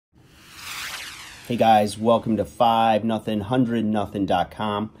Hey guys, welcome to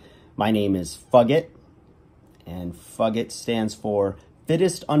 5-0-100-0.com. My name is Fugget, and Fugget stands for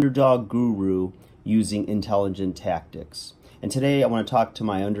Fittest Underdog Guru Using Intelligent Tactics. And today I want to talk to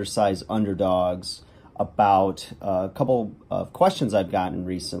my undersized underdogs about a couple of questions I've gotten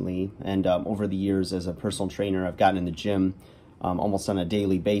recently, and over the years as a personal trainer I've gotten in the gym almost on a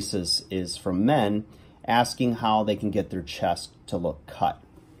daily basis, is from men asking how they can get their chest to look cut.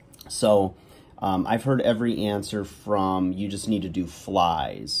 So I've heard every answer from you just need to do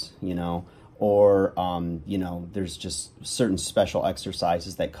flies, or, there's just certain special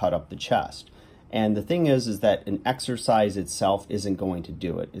exercises that cut up the chest. And the thing is that an exercise itself isn't going to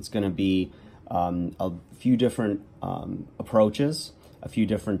do it. It's going to be a few different approaches, a few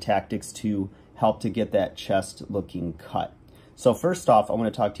different tactics to help to get that chest looking cut. So first off, I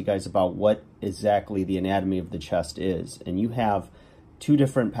want to talk to you guys about what exactly the anatomy of the chest is. And you have two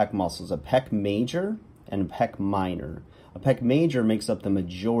different pec muscles, a pec major and a pec minor. A pec major makes up the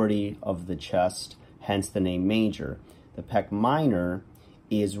majority of the chest, hence the name major. The pec minor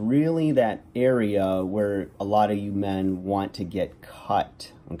is really that area where a lot of you men want to get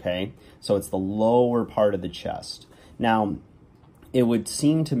cut, okay? So it's the lower part of the chest. Now, it would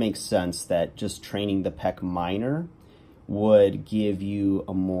seem to make sense that just training the pec minor would give you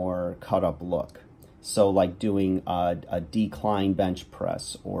a more cut up look. So like doing a decline bench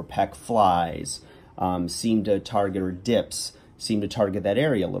press or pec flies seem to target, or dips seem to target that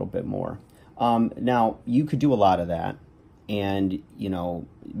area a little bit more. Now, you could do a lot of that and,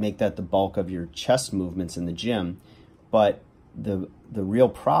 make that the bulk of your chest movements in the gym, but the real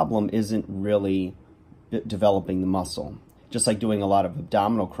problem isn't really developing the muscle. Just like doing a lot of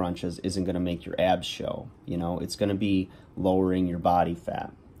abdominal crunches isn't going to make your abs show. It's going to be lowering your body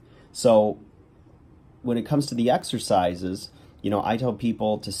fat. So when it comes to the exercises, I tell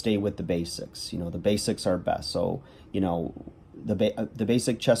people to stay with the basics. The basics are best. So, the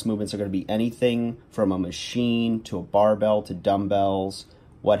basic chest movements are going to be anything from a machine to a barbell to dumbbells,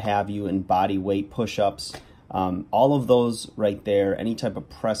 what have you, and body weight push-ups. All of those right there, any type of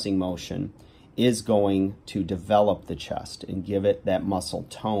pressing motion is going to develop the chest and give it that muscle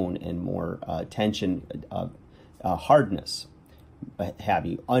tone and more tension, hardness, have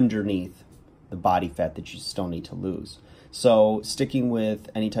you, underneath the body fat that you still need to lose. So sticking with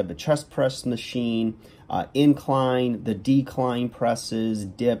any type of chest press machine, incline, the decline presses,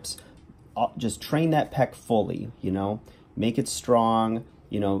 dips, just train that pec fully, make it strong.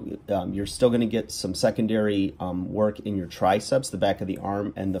 You're still going to get some secondary work in your triceps, the back of the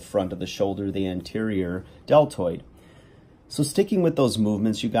arm, and the front of the shoulder, the anterior deltoid. So sticking with those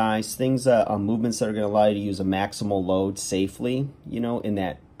movements, you guys, movements that are going to allow you to use a maximal load safely, in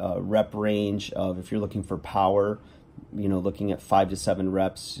that rep range of, if you're looking for power, looking at 5 to 7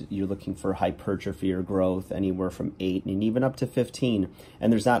 reps, you're looking for hypertrophy or growth anywhere from 8 and even up to 15.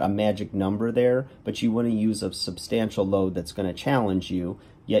 And there's not a magic number there, but you want to use a substantial load that's going to challenge you,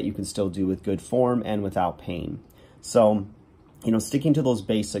 yet you can still do with good form and without pain. So, sticking to those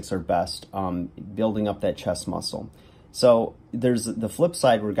basics are best, building up that chest muscle. So there's the flip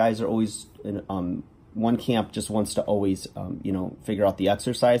side where guys are always, one camp just wants to always, figure out the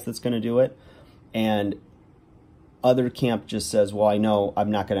exercise that's going to do it. And other camp just says, well, I know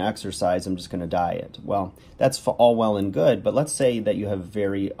I'm not going to exercise, I'm just going to diet. Well, that's all well and good, but let's say that you have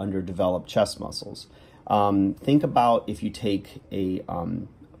very underdeveloped chest muscles. Think about if you take a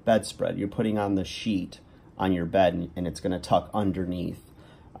bedspread, you're putting on the sheet on your bed, and it's going to tuck underneath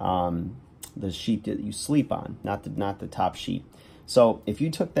the sheet that you sleep on, not the top sheet. So if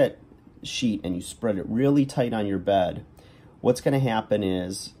you took that sheet and you spread it really tight on your bed, what's going to happen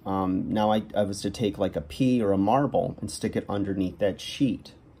is, now I was to take like a pea or a marble and stick it underneath that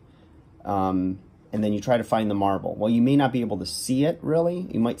sheet. And then you try to find the marble. Well, you may not be able to see it really.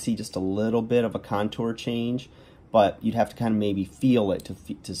 You might see just a little bit of a contour change, but you'd have to kind of maybe feel it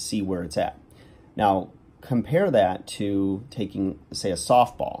to see where it's at. Now, compare that to taking, say, a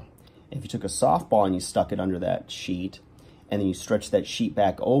softball. If you took a softball and you stuck it under that sheet, and then you stretch that sheet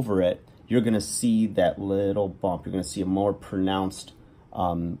back over it, you're going to see that little bump. You're going to see a more pronounced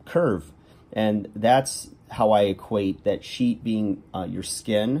curve. And that's how I equate that sheet being your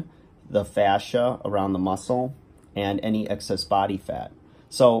skin, the fascia around the muscle, and any excess body fat.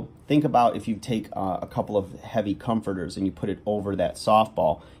 So think about if you take a couple of heavy comforters and you put it over that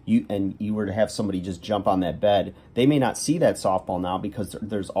softball, and you were to have somebody just jump on that bed, they may not see that softball now because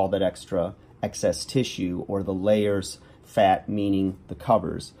there's all that excess tissue, or the layers, fat, meaning the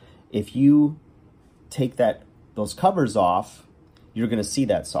covers. If you take those covers off, you're going to see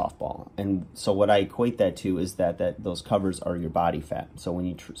that softball. And so what I equate that to is that those covers are your body fat. So when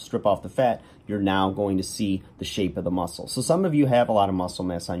you strip off the fat, you're now going to see the shape of the muscle. So some of you have a lot of muscle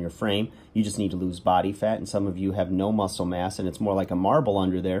mass on your frame. You just need to lose body fat. And some of you have no muscle mass, and it's more like a marble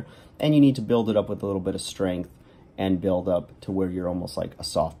under there. And you need to build it up with a little bit of strength and build up to where you're almost like a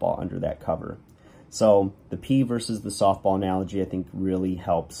softball under that cover. So the pea versus the softball analogy, I think, really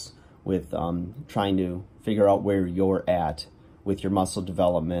helps with trying to figure out where you're at with your muscle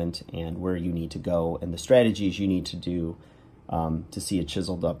development and where you need to go and the strategies you need to do to see a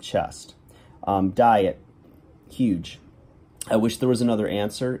chiseled up chest. Diet, huge. I wish there was another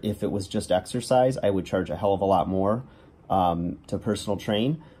answer. If it was just exercise, I would charge a hell of a lot more to personal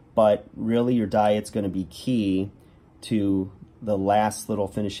train, but really your diet's going to be key to the last little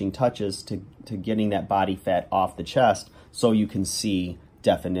finishing touches to getting that body fat off the chest so you can see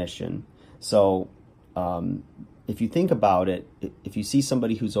definition. So if you think about it, if you see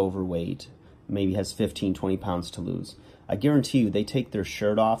somebody who's overweight, maybe has 15, 20 pounds to lose, I guarantee you they take their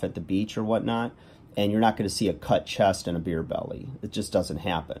shirt off at the beach or whatnot, and you're not going to see a cut chest and a beer belly. It just doesn't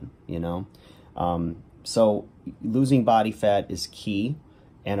happen, you know? So losing body fat is key.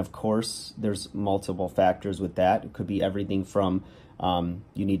 And of course, there's multiple factors with that. It could be everything from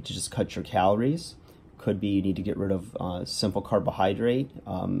you need to just cut your calories. Could be you need to get rid of simple carbohydrate,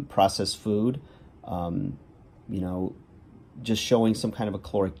 processed food, you know, just showing some kind of a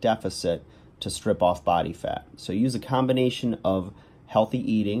caloric deficit to strip off body fat. So use a combination of healthy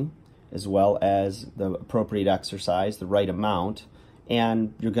eating as well as the appropriate exercise, the right amount,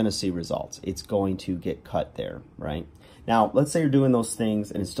 and you're going to see results. It's going to get cut there, right? Now, let's say you're doing those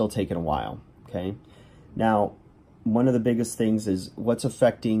things and it's still taking a while, okay? Now, one of the biggest things is what's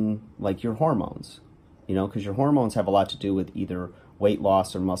affecting, like, your hormones, you know, because your hormones have a lot to do with either weight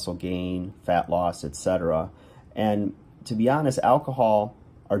loss or muscle gain, fat loss, etc. And to be honest, alcohol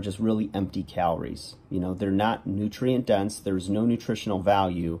are just really empty calories. You know, they're not nutrient dense. There's no nutritional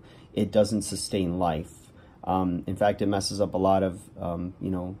value. It doesn't sustain life. In fact, it messes up a lot of, you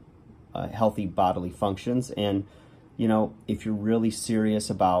know, healthy bodily functions. And, you know, if you're really serious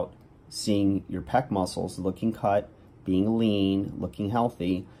about seeing your pec muscles looking cut, being lean, looking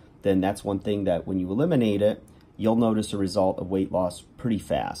healthy, then that's one thing that when you eliminate it, you'll notice a result of weight loss pretty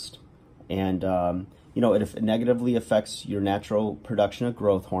fast. And, you know, it negatively affects your natural production of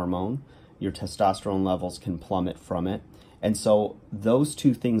growth hormone. Your testosterone levels can plummet from it. And so those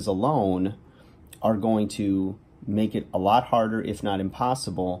two things alone are going to make it a lot harder, if not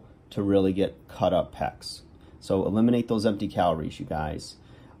impossible, to really get cut up pecs. So eliminate those empty calories, you guys.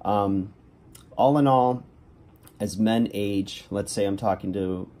 All in all, as men age, let's say I'm talking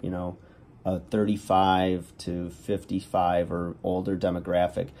to, you know, a 35 to 55 or older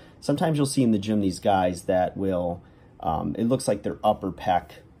demographic, sometimes you'll see in the gym these guys that will, it looks like their upper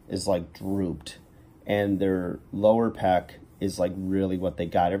pec is like drooped and their lower pec is like really what they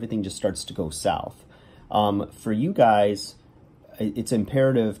got. Everything just starts to go south. For you guys, it's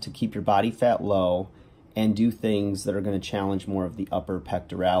imperative to keep your body fat low and do things that are going to challenge more of the upper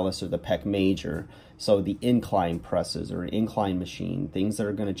pectoralis or the pec major. So the incline presses or an incline machine, things that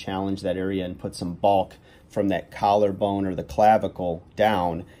are going to challenge that area and put some bulk from that collarbone or the clavicle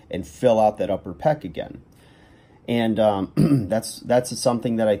down and fill out that upper pec again. And that's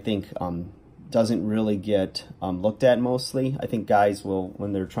something that I think doesn't really get looked at mostly. I think guys will,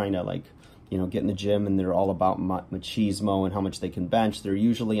 when they're trying to, like, you know, get in the gym and they're all about machismo and how much they can bench, they're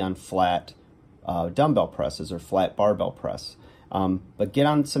usually on flat dumbbell presses or flat barbell press. But get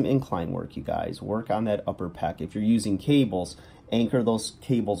on some incline work, you guys. Work on that upper pec. If you're using cables, anchor those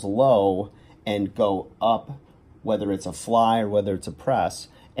cables low and go up, whether it's a fly or whether it's a press,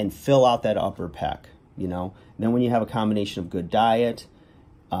 and fill out that upper pec, you know. And then when you have a combination of good diet,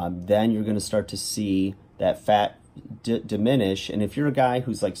 then you're going to start to see that fat diminish. And if you're a guy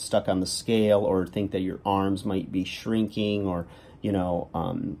who's like stuck on the scale or think that your arms might be shrinking, or, you know,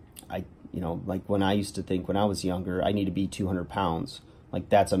 like when I used to think when I was younger, I need to be 200 pounds. Like,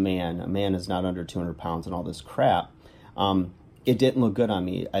 that's a man. A man is not under 200 pounds and all this crap. It didn't look good on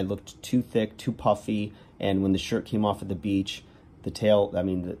me. I looked too thick, too puffy. And when the shirt came off at the beach, the tail, I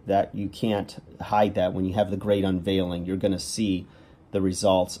mean, that you can't hide that. When you have the great unveiling, you're going to see the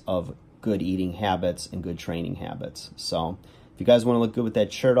results of good eating habits and good training habits. So if you guys want to look good with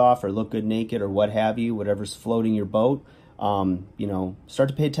that shirt off or look good naked or what have you, whatever's floating your boat, you know, start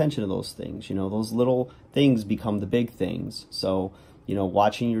to pay attention to those things. You know, those little things become the big things. So, you know,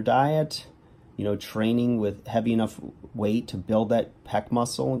 watching your diet, you know, training with heavy enough weight to build that pec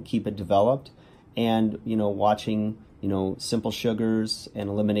muscle and keep it developed, and, you know, watching, you know, simple sugars and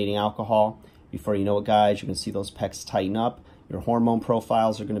eliminating alcohol. Before you know it, guys, you're going to see those pecs tighten up. your hormone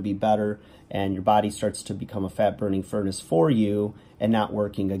profiles are going to be better, and your body starts to become a fat-burning furnace for you and not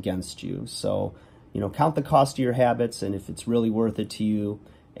working against you. So, count the cost of your habits, and if it's really worth it to you,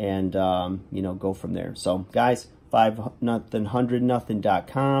 and, go from there. So, guys,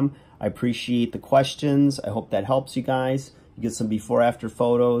 5nothing100nothing.com. I appreciate the questions. I hope that helps you guys. You get some before-after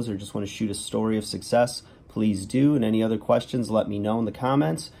photos or just want to shoot a story of success, please do. And any other questions, let me know in the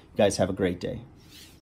comments. You guys have a great day.